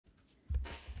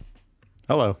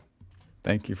Hello.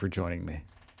 Thank you for joining me.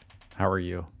 How are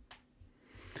you?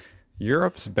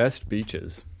 Europe's best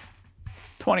beaches.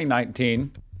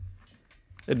 2019,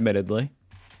 admittedly.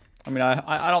 I mean,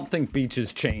 I don't think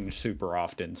beaches change super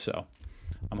often, so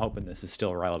I'm hoping this is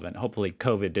still relevant. Hopefully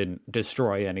COVID didn't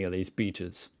destroy any of these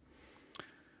beaches.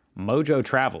 Mojo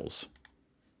Travels.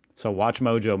 So Watch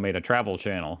Mojo made a travel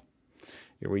channel.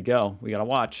 Here we go. We gotta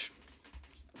watch.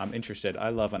 I'm interested.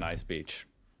 I love a nice beach.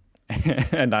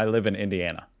 And I live in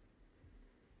Indiana.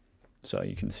 So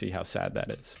you can see how sad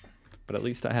that is. But at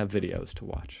least I have videos to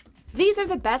watch. These are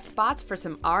the best spots for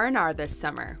some R&R this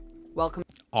summer. Welcome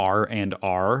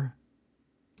R&R?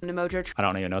 to Mojo I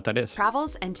don't even know what that is.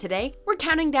 Travels, and today we're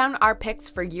counting down our picks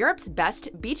for Europe's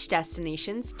best beach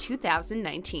destinations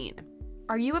 2019.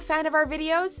 Are you a fan of our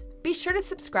videos? Be sure to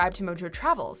subscribe to Mojo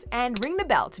Travels and ring the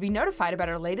bell to be notified about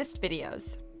our latest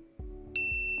videos.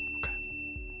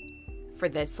 For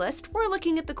this list, we're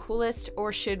looking at the coolest,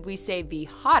 or should we say the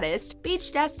hottest,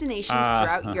 beach destinations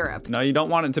throughout Europe. No, you don't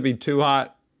want it to be too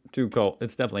hot, too cold.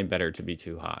 It's definitely better to be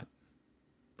too hot,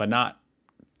 but not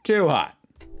too hot.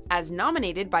 As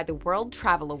nominated by the World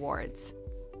Travel Awards.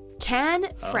 Cannes,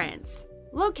 France.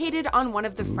 Located on one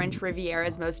of the French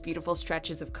Riviera's most beautiful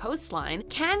stretches of coastline,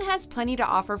 Cannes has plenty to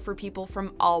offer for people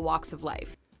from all walks of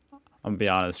life. I'm gonna be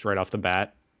honest, right off the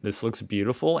bat, this looks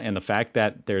beautiful, and the fact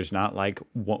that there's not like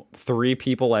 3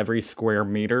 people every square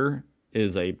meter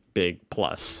is a big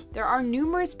plus. There are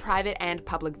numerous private and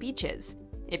public beaches.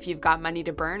 If you've got money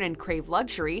to burn and crave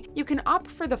luxury, you can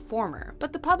opt for the former,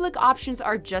 but the public options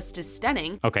are just as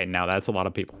stunning. Okay, now that's a lot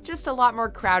of people. Just a lot more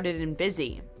crowded and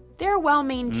busy. They're well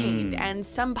maintained, and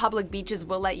some public beaches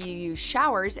will let you use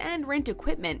showers and rent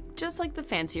equipment, just like the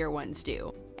fancier ones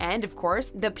do. And of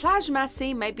course, the Plage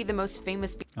Massée might be the most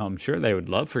famous I'm sure they would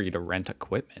love for you to rent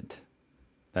equipment.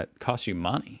 That costs you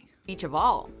money. beach of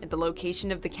all, at the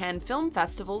location of the Cannes Film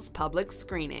Festival's public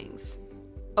screenings.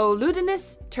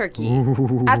 Oludeniz, Turkey.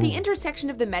 At the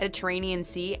intersection of the Mediterranean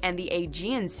Sea and the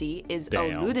Aegean Sea is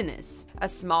Oludeniz, a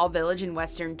small village in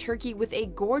western Turkey with a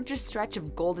gorgeous stretch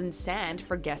of golden sand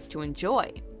for guests to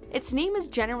enjoy. Its name is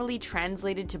generally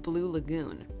translated to Blue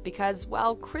Lagoon because,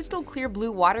 well, crystal clear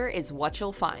blue water is what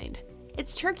you'll find.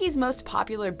 It's Turkey's most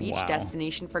popular beach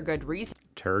destination for good reason.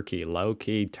 Turkey,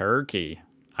 low-key Turkey.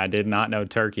 I did not know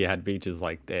Turkey had beaches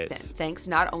like this. Thanks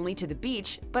not only to the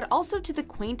beach, but also to the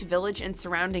quaint village and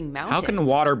surrounding mountains. How can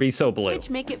water be so blue? Which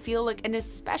make it feel like an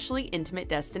especially intimate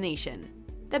destination.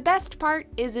 The best part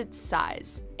is its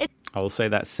size. I will say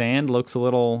that sand looks a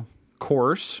little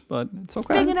coarse, but it's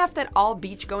okay. Big enough that all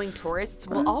beach-going tourists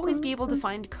will always be able to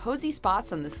find cozy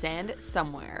spots on the sand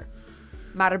somewhere.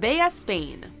 Marbella,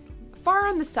 Spain. Far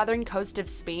on the southern coast of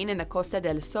Spain in the Costa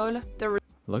del Sol, the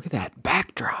Look at that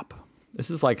backdrop.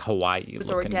 This is like Hawaii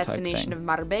resort looking type destination thing. of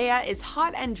Marbella is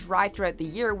hot and dry throughout the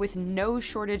year with no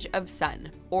shortage of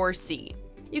sun or sea.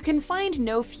 You can find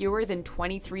no fewer than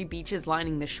 23 beaches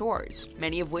lining the shores,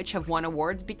 many of which have won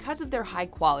awards because of their high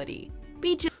quality.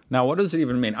 Beaches Now, what does it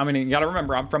even mean? I mean, you gotta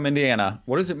remember, I'm from Indiana.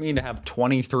 What does it mean to have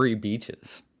 23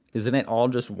 beaches? Isn't it all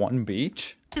just one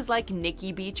beach? like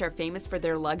Nikki Beach are famous for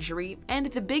their luxury and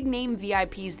the big name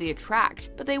VIPs they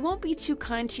attract, but they won't be too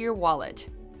kind to your wallet.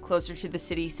 Closer to the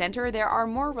city center, there are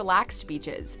more relaxed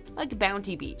beaches, like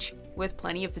Bounty Beach, with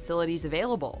plenty of facilities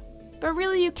available. But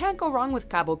really, you can't go wrong with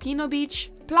Cabo Pino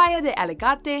Beach, Playa de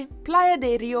Alicante, Playa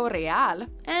de Rio Real,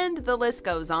 and the list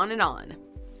goes on and on.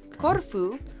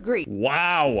 Corfu, Greece.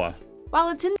 Wow. While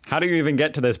it's in How do you even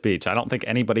get to this beach? I don't think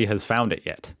anybody has found it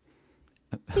yet.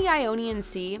 the Ionian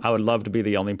Sea, I would love to be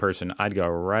the only person. I'd go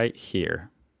right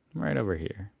here. Right over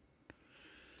here.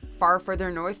 far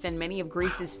further north than many of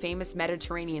Greece's famous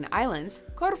Mediterranean islands,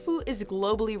 Corfu is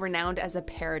globally renowned as a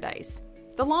paradise.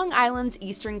 The Long Island's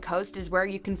eastern coast is where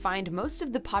you can find most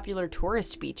of the popular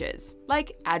tourist beaches,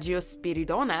 like Agios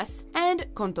Spiridonas and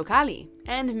Kontokali,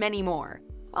 and many more.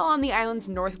 While on the island's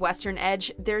northwestern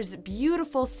edge, there's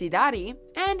beautiful Sidari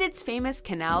and its famous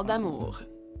Canal d'Amour.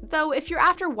 Though if you're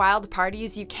after wild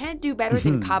parties, you can't do better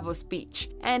than Kavos Beach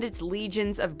and its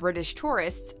legions of British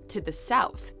tourists to the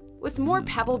south. With more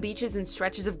pebble beaches and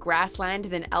stretches of grassland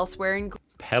than elsewhere in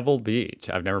Pebble Beach.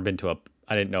 I've never been to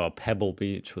I didn't know a Pebble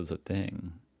Beach was a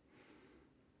thing.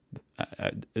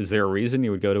 Is there a reason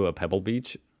you would go to a Pebble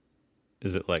Beach?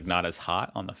 Is it like not as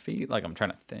hot on the feet? Like I'm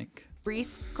trying to think.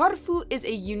 Greece, Corfu is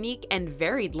a unique and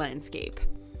varied landscape.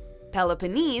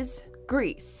 Peloponnese,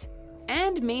 Greece,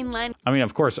 and mainland I mean,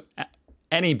 of course,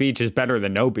 any beach is better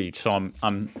than no beach. So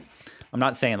I'm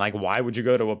not saying like, why would you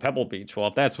go to a Pebble Beach? Well,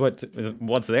 if that's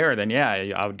what's there, then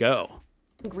yeah, I would go.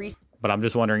 Greece But I'm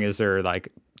just wondering, is there like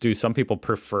Do some people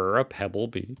prefer a pebble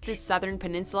beach? This southern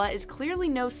peninsula is clearly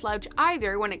no slouch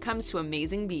either when it comes to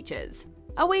amazing beaches.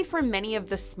 Away from many of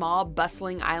the small,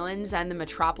 bustling islands and the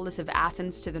metropolis of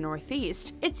Athens to the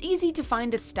northeast, it's easy to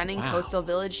find a stunning coastal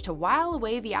village to while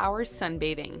away the hours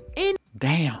sunbathing in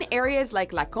areas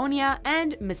like Laconia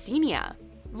and Messenia.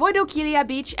 Voidokilia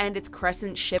Beach and its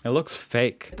crescent shape It looks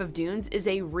fake. of dunes is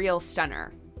a real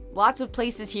stunner. Lots of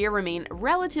places here remain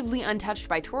relatively untouched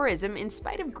by tourism in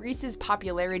spite of Greece's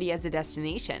popularity as a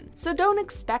destination, so don't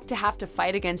expect to have to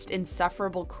fight against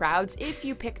insufferable crowds if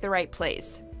you pick the right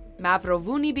place.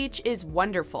 Mavrovouni Beach is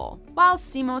wonderful, while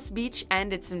Simos Beach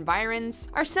and its environs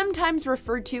are sometimes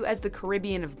referred to as the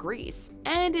Caribbean of Greece,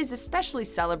 and is especially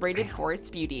celebrated for its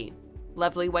beauty.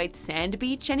 Lovely white sand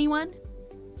beach, anyone?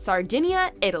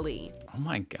 Sardinia, Italy. Oh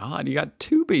my God, you got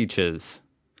two beaches.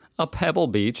 A pebble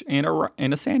beach and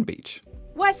a sand beach.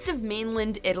 West of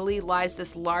mainland Italy lies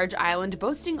this large island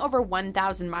boasting over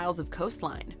 1,000 miles of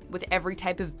coastline, with every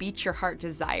type of beach your heart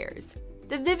desires.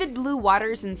 The vivid blue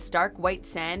waters and stark white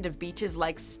sand of beaches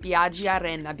like Spiaggia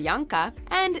Renna Bianca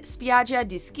and Spiaggia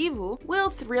di Schivu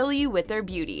will thrill you with their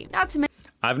beauty. Not to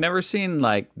I've never seen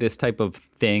like this type of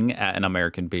thing at an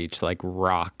American beach, like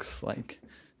rocks, like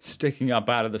sticking up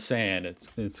out of the sand.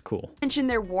 It's cool. mention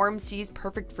their warm seas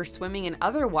perfect for swimming and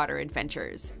other water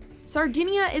adventures.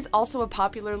 Sardinia is also a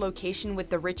popular location with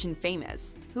the rich and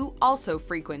famous, who also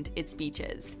frequent its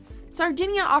beaches.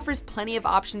 Sardinia offers plenty of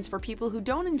options for people who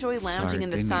don't enjoy lounging in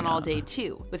the sun all day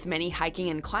too, with many hiking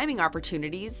and climbing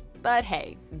opportunities, but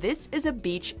hey, this is a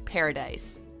beach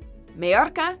paradise.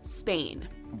 Majorca, Spain.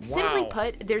 Simply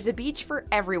put, there's a beach for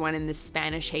everyone in this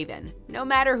Spanish haven, no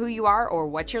matter who you are or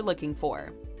what you're looking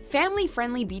for.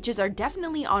 Family-friendly beaches are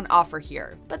definitely on offer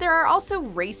here, but there are also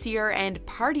racier and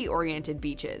party-oriented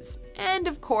beaches. And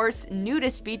of course,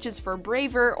 nudist beaches for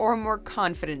braver or more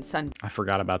confident I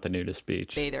forgot about the nudist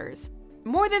beach. sunbathers.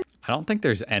 More than I don't think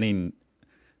there's any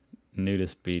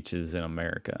nudist beaches in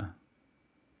America.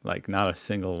 Like, not a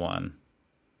single one.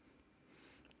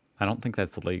 I don't think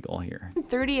that's legal here.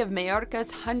 30 of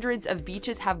Majorca's hundreds of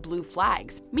beaches have blue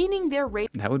flags, meaning they're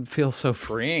rated That would feel so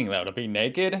freeing, though, to be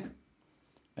naked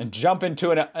and jump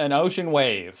into an ocean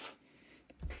wave.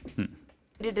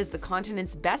 as the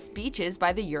continent's best beaches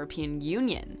by the European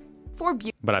Union. For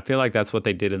But I feel like that's what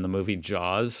they did in the movie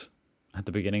Jaws at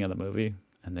the beginning of the movie,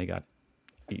 and they got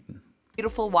eaten.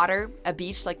 beautiful water, a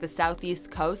beach like the southeast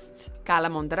coast's Cala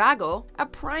Mondrago, a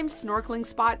prime snorkeling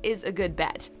spot is a good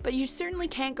bet, but you certainly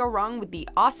can't go wrong with the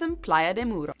awesome Playa de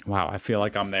Muro. Wow, I feel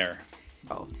like I'm there.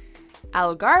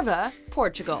 Algarve,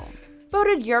 Portugal.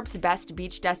 Voted Europe's best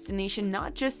beach destination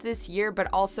not just this year but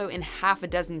also in half a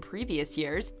dozen previous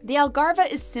years, the Algarve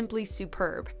is simply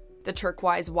superb. The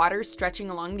turquoise waters stretching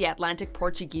along the Atlantic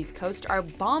Portuguese coast are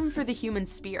balm for the human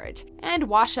spirit, and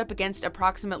wash up against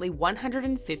approximately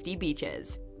 150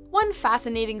 beaches. One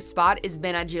fascinating spot is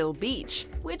Benagil Beach,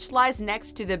 which lies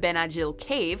next to the Benagil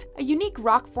Cave, a unique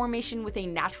rock formation with a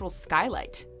natural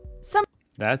skylight.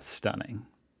 That's stunning.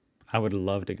 I would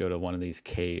love to go to one of these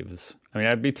caves. I mean,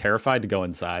 I'd be terrified to go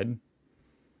inside.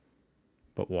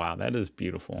 But wow, that is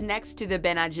beautiful. Next to the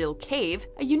Benagil Cave,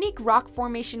 a unique rock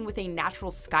formation with a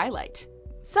natural skylight.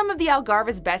 Some of the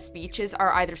Algarve's best beaches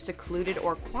are either secluded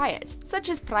or quiet, such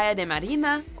as Praia de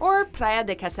Marina or Praia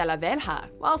de Casalavera,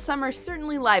 while some are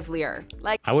certainly livelier,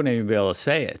 like I wouldn't even be able to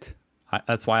say it.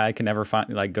 That's why I can never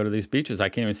go to these beaches. I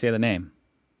can't even say the name.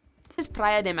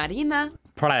 Praia de Marina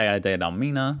Praia de la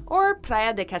Mina. or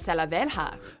Praia de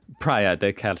Casalavera, Praia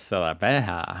de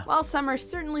Casalavera. while some are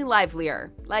certainly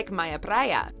livelier, like Maya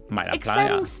Praia. Maya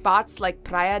Exciting Praia. spots like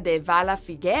Praia de Vala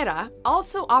Figuera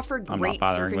also offer not great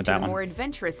bothering surfing with to that the one. more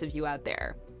adventurous of you out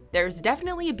there. There's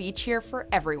definitely a beach here for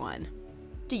everyone.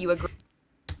 Do you agree?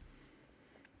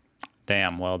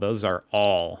 Damn, well, those are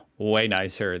all way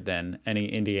nicer than any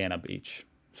Indiana beach.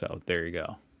 So there you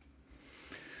go.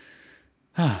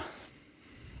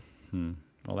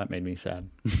 Well, that made me sad.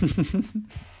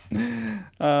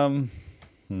 I'm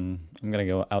going to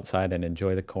go outside and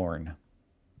enjoy the corn.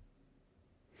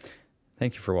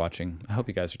 Thank you for watching. I hope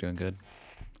you guys are doing good.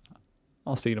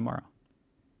 I'll see you tomorrow.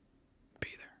 Be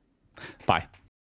there. Bye.